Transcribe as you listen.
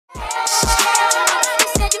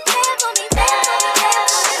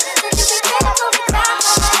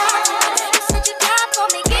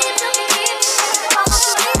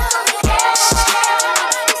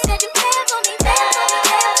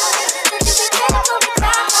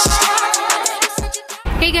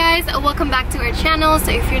welcome back to our channel.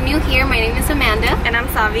 So if you're new here, my name is Amanda. And I'm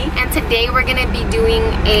Savy. And today we're gonna be doing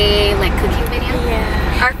a cooking video.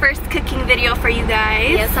 Yeah. Our first cooking video for you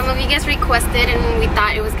guys. Yeah, some of you guys requested and we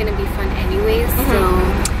thought it was gonna be fun anyways.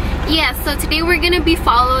 So yeah, so today we're gonna be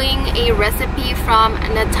following a recipe from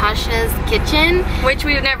Natasha's kitchen, which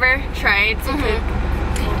we've never tried to cook.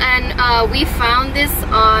 And we found this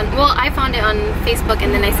on, well, I found it on Facebook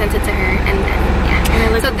and then I sent it to her, and then yeah.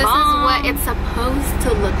 So this is what it's supposed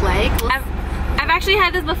to look like. I've actually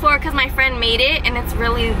had this before because my friend made it and it's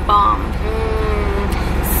really bomb.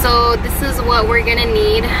 So this is what we're gonna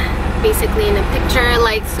need basically in a picture,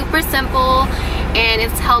 like super simple and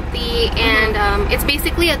it's healthy, and it's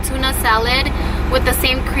basically a tuna salad with the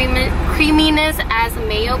same creaminess as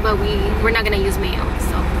mayo, but we're not gonna use mayo.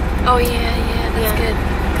 So oh yeah, that's good.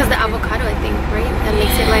 Because the avocado, I think, right? That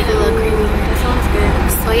makes it like a little creamy. That sounds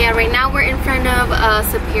good. So yeah, right now we're in front of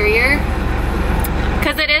Superior.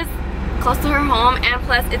 Because it is close to her home, and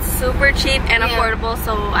plus it's super cheap and affordable,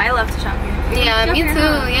 so I love to shop here. Yeah, me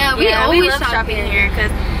too. Yeah, we always love shopping here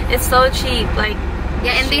because it's so cheap. Like,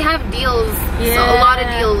 yeah, and they have deals. So a lot of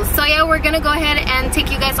deals. So yeah, we're gonna go ahead and take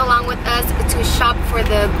you guys along with us to shop for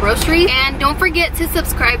the groceries. And don't forget to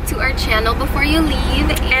subscribe to our channel before you leave.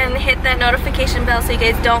 And hit that notification bell so you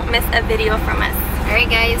guys don't miss a video from us. Alright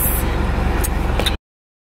guys.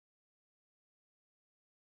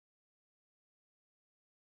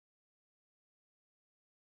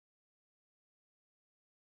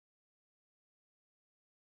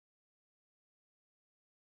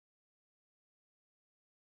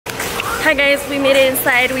 Hi guys, we made it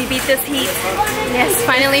inside. We beat this heat. Yes,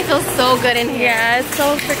 finally feels so good in here. Yeah, it's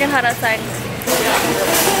so freaking hot outside.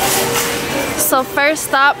 So first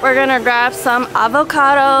stop, we're gonna grab some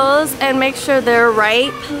avocados and make sure they're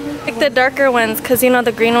ripe. Like the darker ones, because you know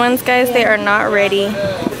the green ones, guys, they are not ready.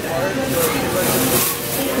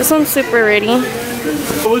 This one's super ready.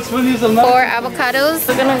 4 avocados.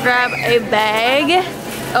 We're gonna grab a bag.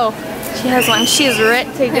 Oh, she has one. She's ready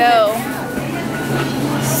to go.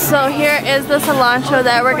 So here is the cilantro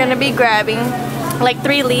that we're gonna be grabbing. Like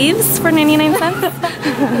 3 leaves for 99 cents.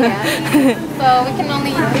 Yeah. So we can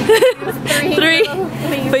only use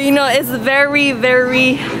 3. But you know, it's very,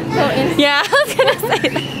 very... Yeah, I was gonna say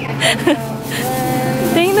that.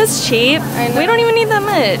 Dang, that's cheap. We don't even need that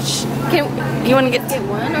much. You wanna get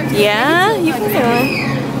one or 2? Yeah, you can get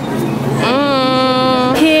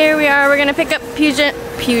one. Here we are, we're gonna pick up Fusion.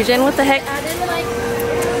 What the heck?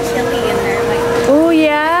 Chili in there. Oh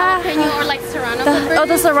yeah. Or like serrano peppers. Oh,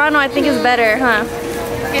 the serrano I think is better, huh?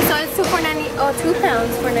 Okay, so it's 2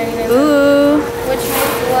 pounds for 99 cents. Ooh. Which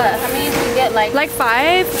means what? How many do you get? Like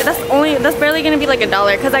 5. That's barely gonna be like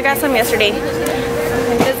 $1 because I got some yesterday.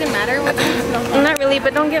 Does it matter what? No. Not really,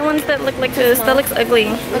 but don't get ones that look like this. That looks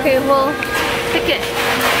ugly. Okay, well, pick it.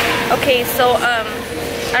 Okay, so I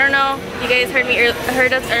don't know. You guys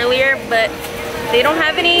heard us earlier, but they don't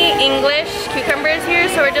have any English cucumbers here,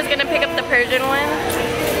 so we're just gonna pick up the Persian one.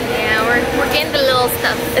 Yeah, we're getting the little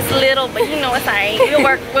stuff. It's little, but you know it's alright. We'll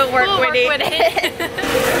work with it.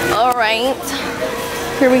 Alright.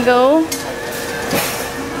 Here we go.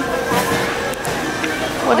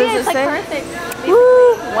 What does it say? Perfect.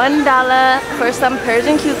 Woo! $1 for some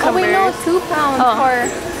Persian cucumbers. Oh, we know 2 pounds for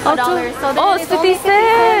 $1. So it's 50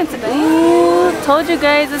 cents. Ooh, told you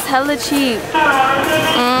guys it's hella cheap.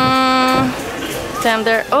 Damn,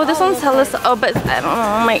 this one's hella, but I don't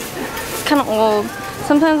know, it's kind of old.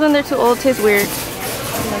 Sometimes when they're too old, it tastes weird.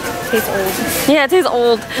 It tastes old. Yeah, it tastes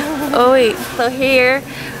old. Oh wait, so here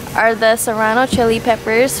are the serrano chili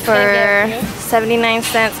peppers for 79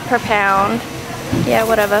 cents per pound. Yeah,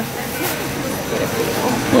 whatever.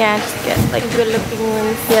 Yeah, just get like good looking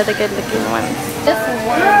ones. Yeah, the good looking ones. Just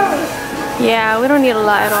one. Yeah, we don't need a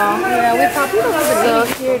lot at all. Yeah, we probably don't have a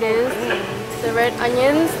So here it is. The red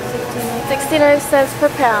onions, 69 cents per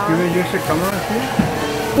pound. You use the camera here?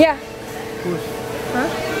 Yeah. Who's? Huh?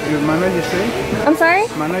 Your manager say? I'm sorry?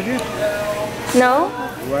 Manager? No.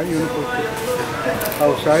 Why you not put it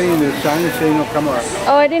outside in the sign is saying no camera?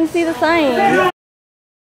 Oh, I didn't see the sign. Yeah.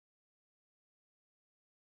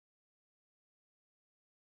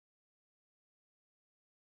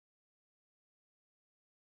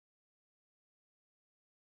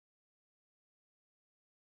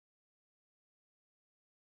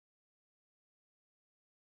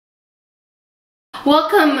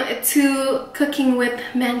 Welcome to Cooking with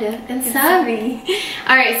Manda and Savy.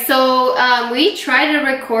 Alright, so we tried to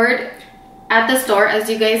record at the store, as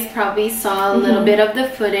you guys probably saw a little bit of the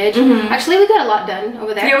footage. Actually, we got a lot done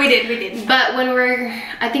over there. Yeah, we did. But when we're,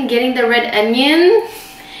 I think, getting the red onion,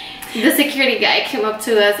 the security guy came up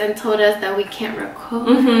to us and told us that we can't record.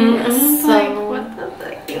 So, like, what the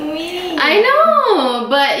fuck do you mean? I know,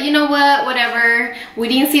 but you know what? Whatever. We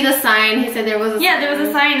didn't see the sign. He said there was a sign. Yeah, there was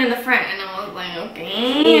a sign in the front, and I was like,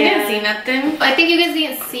 okay. You didn't see nothing. I think you guys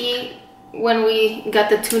didn't see when we got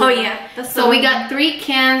the tuna. Oh yeah. So we got 3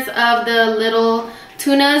 cans of the little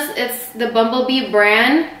tunas. It's the Bumblebee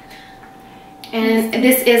brand, and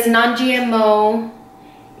this is non-GMO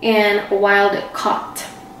and wild caught.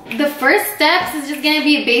 The first steps is just gonna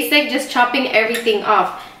be basic, just chopping everything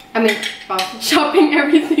off. I mean, chopping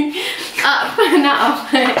everything up, not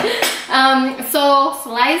off. So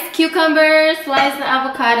slice cucumbers, slice the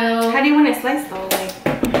avocado. How do you want it sliced though?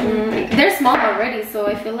 Like, they're small already, so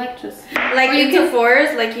I feel like just like into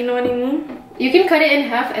 4s, like, you know what I mean? You can cut it in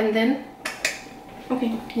half and then.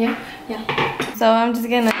 Okay. Yeah. So I'm just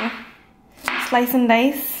gonna slice and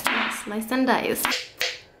dice. Slice and dice.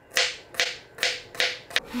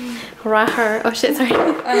 Raher. Oh shit, sorry.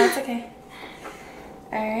 Oh no, it's okay.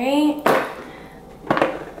 Alright.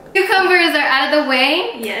 Cucumbers are out of the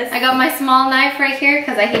way. Yes. I got my small knife right here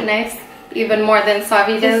because I hate knives even more than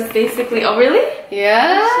Savy does. Just basically. Oh really?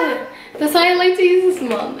 Yeah. Oh, that's why I like to use the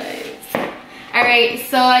small knives. Alright,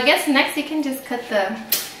 so I guess next you can just cut the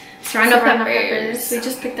serrano peppers. We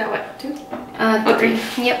just picked out what, 2?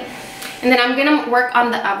 3. Yep. And then I'm gonna work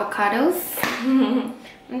on the avocados.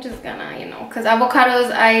 I'm just gonna, you know, because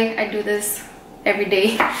avocados, I do this every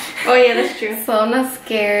day. Oh yeah, that's true. So I'm not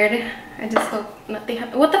scared. I just hope nothing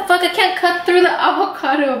happens. What the fuck? I can't cut through the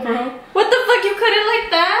avocado, bro. What the fuck? You cut it like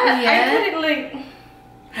that? Yeah. I cut it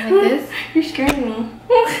like this. You're scaring me.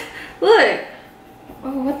 Look.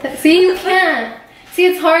 Oh, what the? See, you can't. See,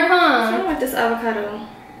 it's hard, I huh? don't want this avocado.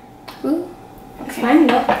 Ooh. It's fine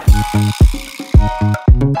though.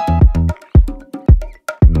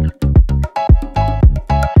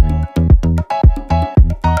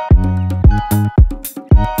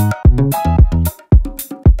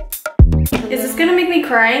 Is this gonna make me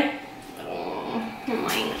cry? Oh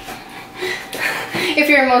my. If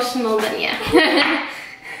you're emotional, then yeah.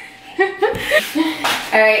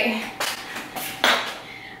 Alright.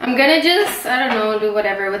 I'm gonna just, I don't know, do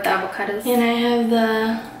whatever with the avocados. And I have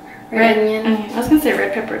the red onion. I was gonna say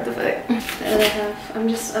red pepper, what the fuck? The other half. I'm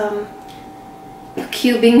just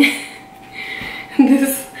cubing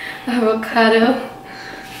this avocado.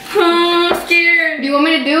 I'm scared. Do you want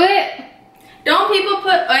me to do it? Don't people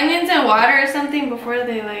put onions in water or something before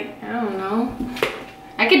they like? I don't know.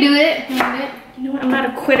 I could do it. You want to do it? You know what? I'm not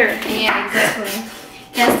a quitter. Yeah, exactly.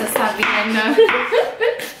 That's the Savy enough.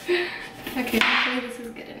 Okay, hopefully this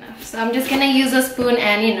is good enough. So I'm just gonna use a spoon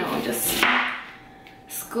and, you know, just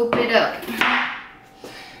scoop it up.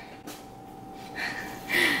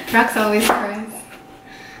 Rox always cries.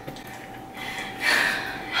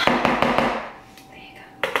 There you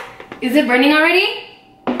go. Is it burning already?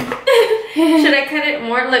 Should I cut it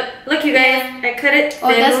more? Look, you guys. Yeah. I cut it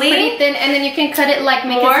thinly. Oh, that's pretty thin, and then you can cut it like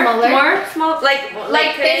make it smaller. More small,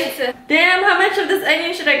 like thin. Damn, how much of this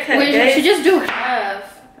onion should I cut? Wait, guys? you should just do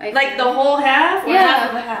half. Like the whole half, or Yeah. half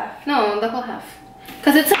of a half? No, the whole half.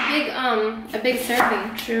 Cause it's a big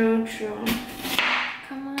serving. True.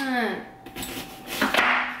 Come on.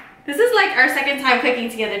 This is like our second time cooking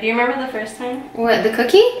together. Do you remember the first time? What, the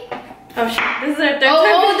cookie? Oh shit, this is our third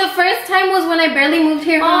time. Oh, the first time was when I barely moved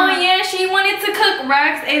here. Oh Huh? yeah, she wanted to cook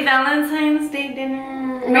Rox a Valentine's Day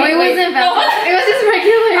dinner. No, it wasn't Valentine's. It was just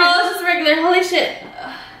regular. Oh, it was just regular. Holy shit.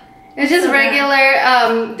 It was just So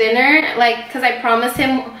regular dinner. Like, cause I promised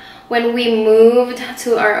him when we moved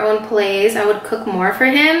to our own place, I would cook more for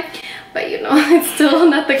him. But you know, it's still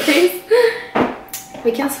not the case.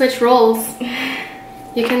 We can switch roles.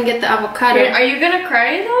 You can get the avocado. Are you gonna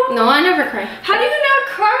cry though? No, I never cry. How do you not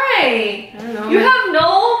cry? I don't know. You have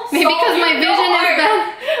no Maybe soul. because my vision is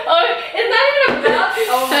bad. Oh, it's not even about.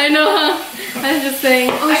 Oh, I know, huh? I was just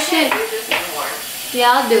saying. Oh I shit. can't do this anymore.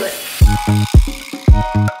 Yeah, I'll do it.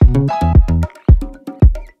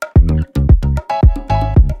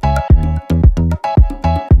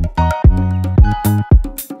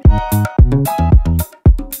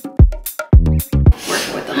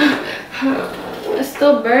 Working with a little bit. It's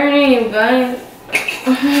still burning, you guys.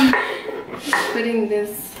 Putting this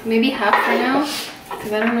maybe half for now,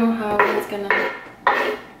 because I don't know how it's gonna,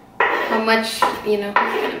 how much, you know,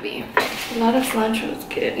 it's gonna be. A lot of cilantro is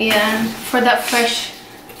good. Yeah, for that fresh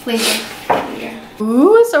flavor. Yeah.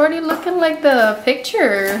 Ooh, it's already looking like the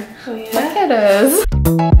picture. Oh yeah? Look at us.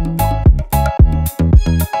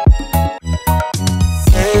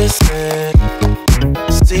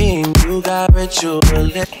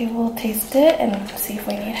 Okay, we'll taste it and see if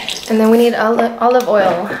we need it. And then we need olive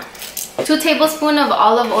oil. 2 tablespoons of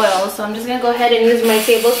olive oil. So I'm just gonna go ahead and use my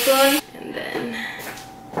tablespoon. And then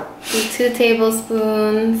 2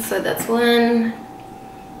 tablespoons. So that's 1.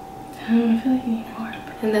 I feel like you need more.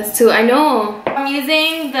 And that's 2. I know. I'm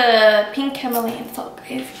using the pink Himalayan salt,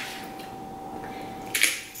 guys.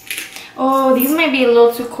 Oh, these might be a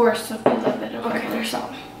little too coarse, so put a little bit of regular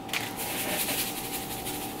salt.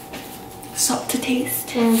 Salt to taste.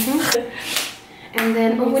 Mm-hmm. And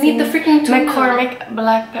then we need the freaking tuna. McCormick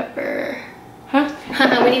black pepper. Huh?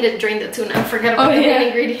 We need to drain the tuna. I forgot about the main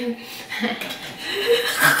ingredient.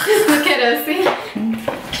 Look at us, see?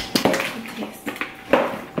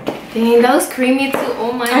 Dang, that was creamy too.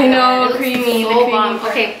 Oh my god. I know, creamy. So bomb.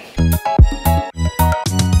 Okay.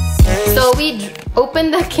 So we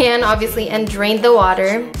opened the can, obviously, and drained the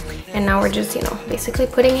water. And now we're just, you know, basically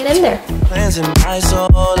putting it in there.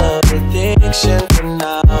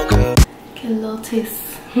 Get a little taste.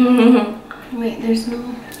 Wait, there's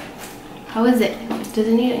no... How is it? Does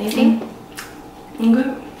it need anything?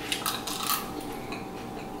 Good.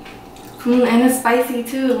 And it's spicy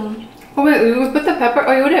too. Oh wait, we put the pepper.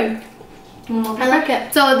 Oh, you did. I like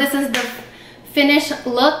it. So this is the finished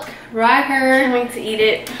look right here. Can't wait to eat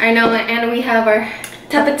it. I know, and we have our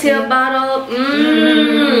Tapatio bottle.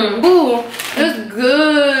 Ooh, it was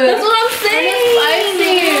good. That's what I'm saying. And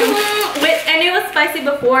it's spicy. Wait, and it was spicy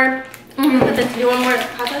before. But then, do you want more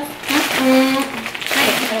hot sauce?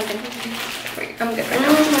 I'm good right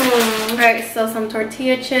now. Alright, so some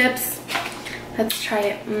tortilla chips. Let's try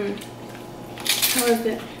it. How is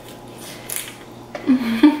it?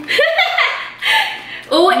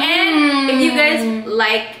 Oh, and if you guys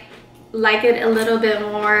like it a little bit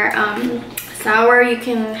more sour, you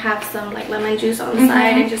can have some like lemon juice on the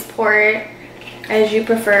side and just pour it as you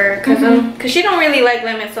prefer. Cause she don't really like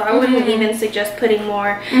lemon, so I wouldn't even suggest putting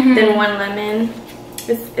more than 1 lemon.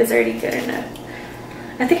 It's already good enough.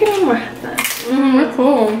 I think I need more hot sauce. That's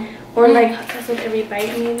cool. Or like hot sauce with every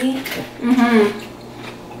bite, maybe.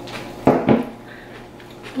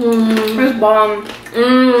 It's bomb.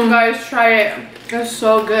 Guys, try it. It's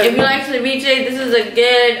so good. If you like ceviche, this is a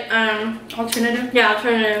good alternative. Yeah,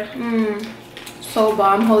 alternative. So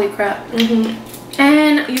bomb. Holy crap.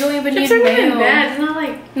 And you don't even need Chips aren't even mayo. bad. It's not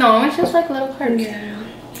like No, it's just like little carbs. Yeah.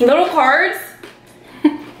 Little cards.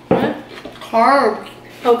 What? Carbs.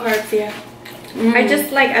 Oh, carbs. Yeah. I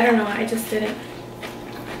just like, I don't know, I just didn't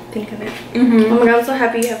think of it. Oh my god, I'm so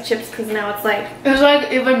happy you have chips because now it's like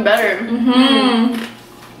even better.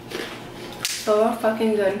 So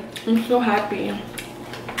fucking good. I'm so happy.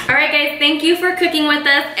 Alright guys, thank you for cooking with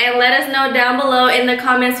us, and let us know down below in the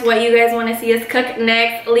comments what you guys want to see us cook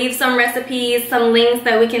next. Leave some recipes, some links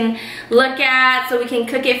that we can look at so we can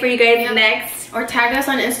cook it for you guys next. Or tag us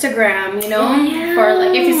on Instagram, you know, for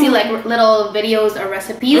like if you see like little videos or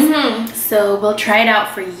recipes. So we'll try it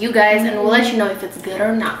out for you guys and we'll let you know if it's good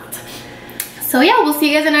or not. So yeah, we'll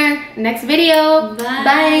see you guys in our next video.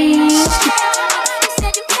 Bye.